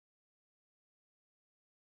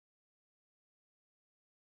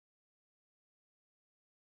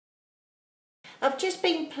I've just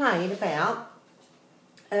been playing about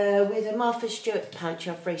with a Martha Stewart punch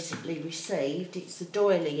I've recently received. It's the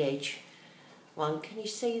Doily Edge one. Can you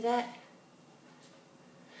see that?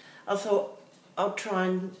 I thought I'll try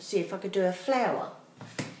and see if I could do a flower.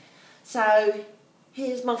 So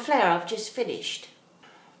here's my flower I've just finished.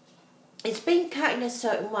 It's been cut in a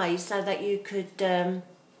certain way so that you could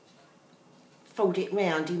fold it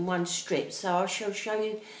round in one strip. So I shall show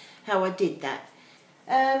you how I did that.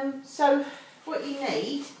 So what you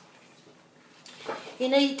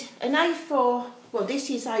need an A4, well this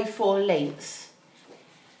is A4 length,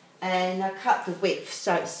 and I cut the width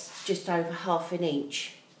so it's just over 1/2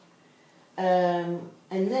 inch. And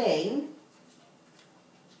then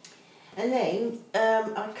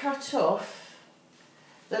I cut off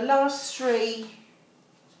the last 3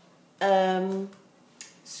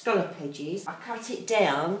 scallop edges. I cut it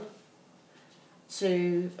down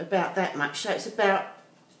to about that much, so it's about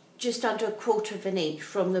just under 1/4 inch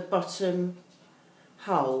from the bottom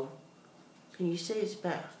hole. Can you see? It's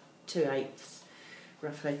about 2/8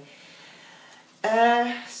 roughly.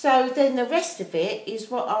 So then the rest of it is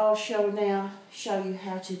what I shall now show you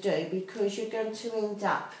how to do, because you're going to end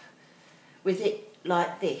up with it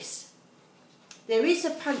like this. There is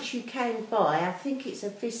a punch you can buy, I think it's a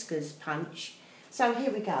Viscous punch. So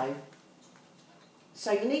here we go.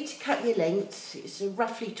 So you need to cut your length, it's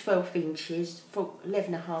roughly 12 inches,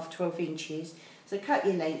 11.5, 12 inches. So cut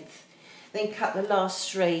your length, then cut the last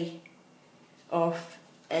 3 off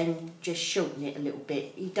and just shorten it a little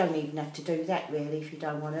bit. You don't even have to do that really if you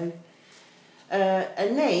don't want to.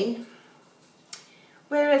 And then,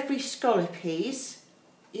 where every scallop is,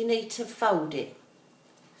 you need to fold it.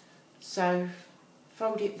 So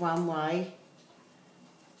fold it one way,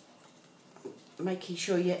 making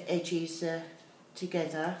sure your edges are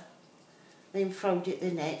together, then fold it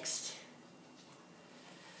the next,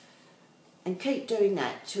 and keep doing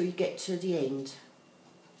that till you get to the end.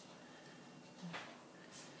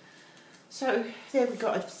 So there we've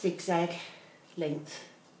got a zigzag length.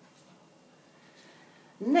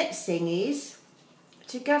 Next thing is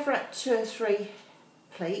to gather up 2 or 3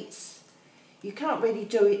 pleats. You can't really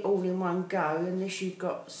do it all in one go unless you've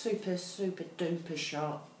got super duper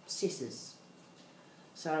sharp scissors.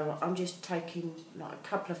 So I'm just taking like a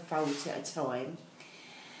couple of folds at a time.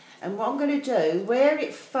 And what I'm going to do, where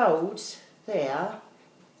it folds there,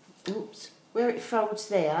 where it folds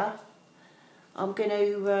there, I'm going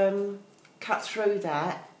to cut through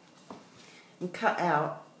that and cut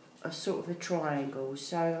out a sort of a triangle.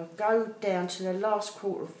 So I'll go down to the last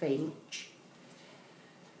 1/4 inch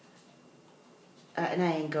at an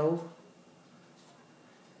angle.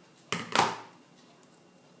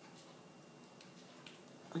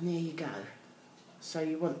 And there you go. So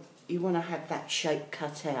you want to have that shape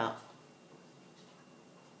cut out.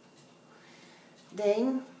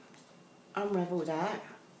 Then unravel that,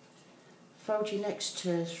 fold your next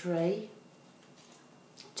 2 or 3,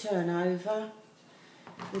 turn over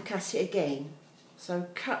and cut it again. So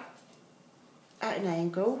cut at an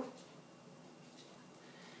angle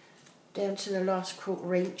down to the last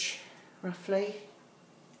 1/4 inch roughly.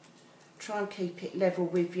 Try and keep it level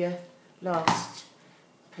with your last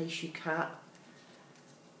piece you cut,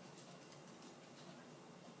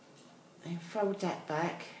 and fold that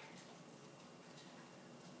back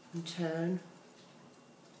and turn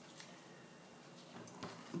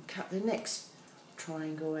and cut the next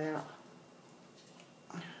triangle out.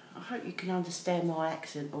 I hope you can understand my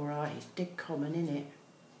accent alright, it's dead common, isn't it?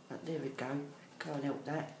 But there we go, can't help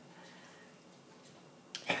that.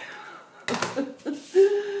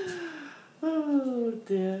 Oh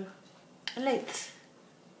dear. Length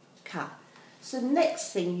cut. So the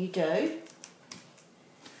next thing you do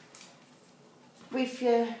with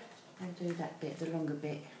your, I'll do that bit, the longer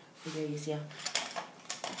bit, a bit easier.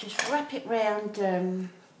 Just wrap it round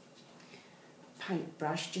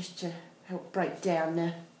paintbrush just to help break down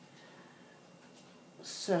the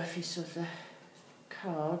surface of the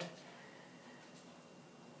card.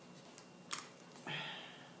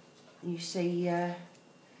 You see,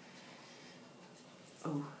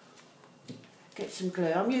 get some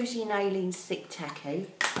glue. I'm using Aleene's Thick Tacky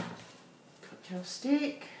cocktail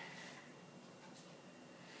stick.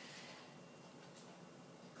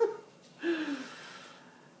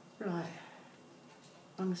 Right,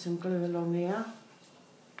 bung some glue along here,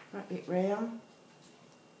 wrap it round.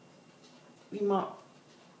 You might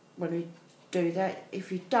want to do that.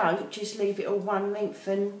 If you don't, just leave it all one length,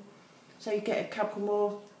 and so you get a couple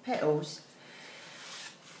more petals.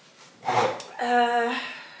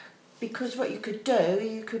 Because what you could do,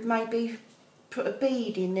 you could maybe put a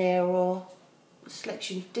bead in there, or a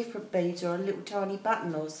selection of different beads, or a little tiny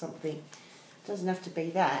button or something. Doesn't have to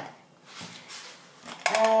be that.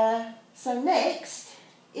 So next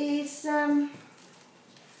is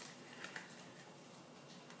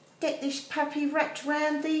get this puppy wrapped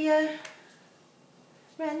round the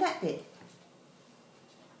round that bit.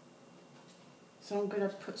 So I'm going to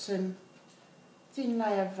put some thin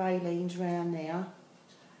layer of Valines round there,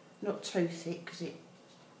 not too thick because it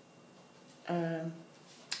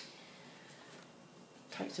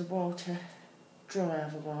takes a while to dry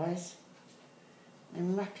otherwise.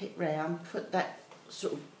 And wrap it round, put that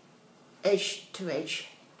sort of edge to edge,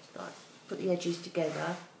 like put the edges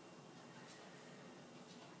together.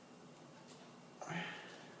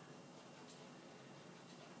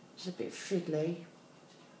 It's a bit fiddly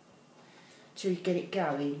till you get it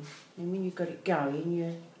going, and when you've got it going,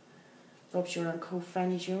 you Bob's your uncle,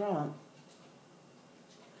 Fanny's your aunt,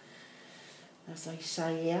 as they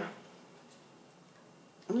say here.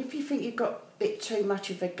 And if you think you've got a bit too much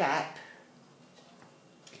of a gap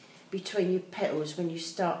between your petals when you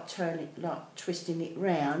start turning, like twisting it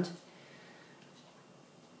round,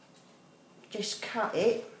 just cut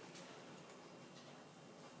it.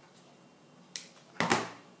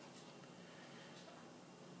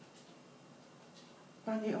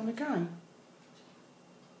 Bang it on again.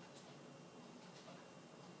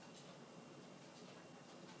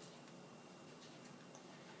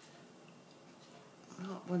 I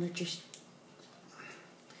might want to just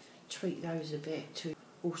tweak those a bit to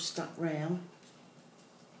all stuck round.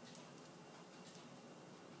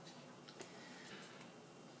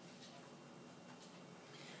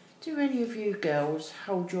 Do any of you girls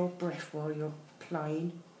hold your breath while you're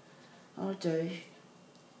playing? I do.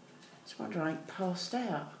 It's a wonder I ain't passed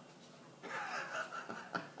out.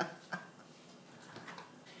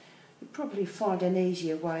 You'll probably find an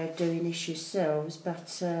easier way of doing this yourselves,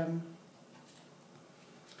 but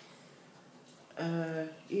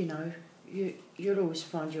you know, you'll always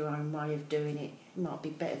find your own way of doing it. It might be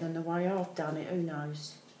better than the way I've done it, who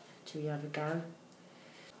knows, till you have a go.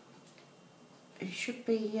 It should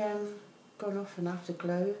be gone off enough, the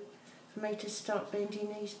glue, for me to start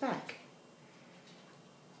bending these back.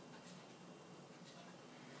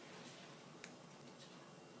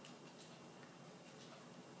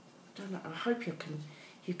 Don't know, I hope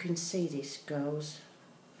you can see this, girls.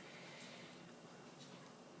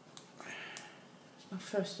 My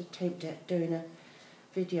first attempt at doing a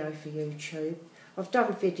video for YouTube. I've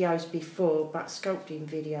done videos before, but sculpting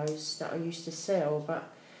videos that I used to sell, but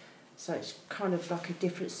so it's kind of like a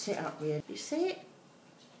different setup here. You see it?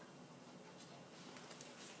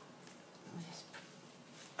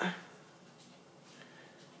 I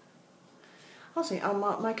think I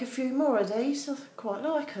might make a few more of these. I quite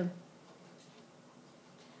like them.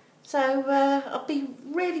 So I'll be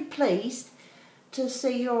really pleased to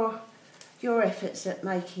see your efforts at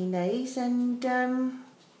making these, and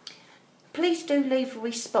please do leave a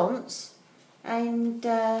response and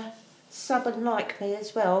sub and like me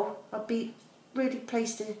as well. I'd be really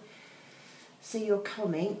pleased to see your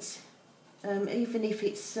comments, even if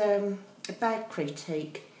it's a bad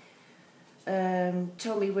critique.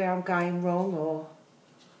 Tell me where I'm going wrong,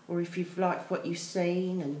 or if you've liked what you've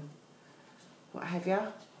seen and what have you.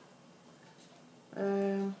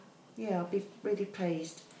 Yeah, I'll be really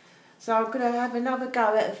pleased. So I'm going to have another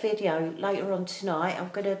go at a video later on tonight. I'm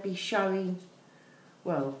going to be showing,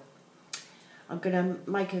 well, I'm going to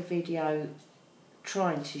make a video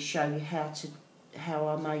trying to show you how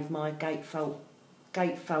I made my gatefold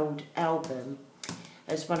album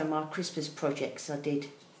as one of my Christmas projects I did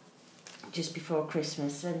just before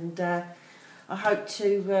Christmas, and I hope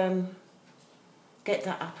to get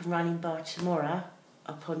that up and running by tomorrow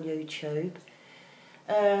up on YouTube.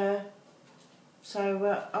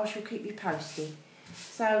 So I shall keep you posted.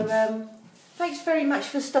 So thanks very much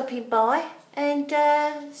for stopping by, and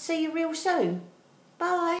see you real soon.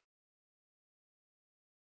 Bye.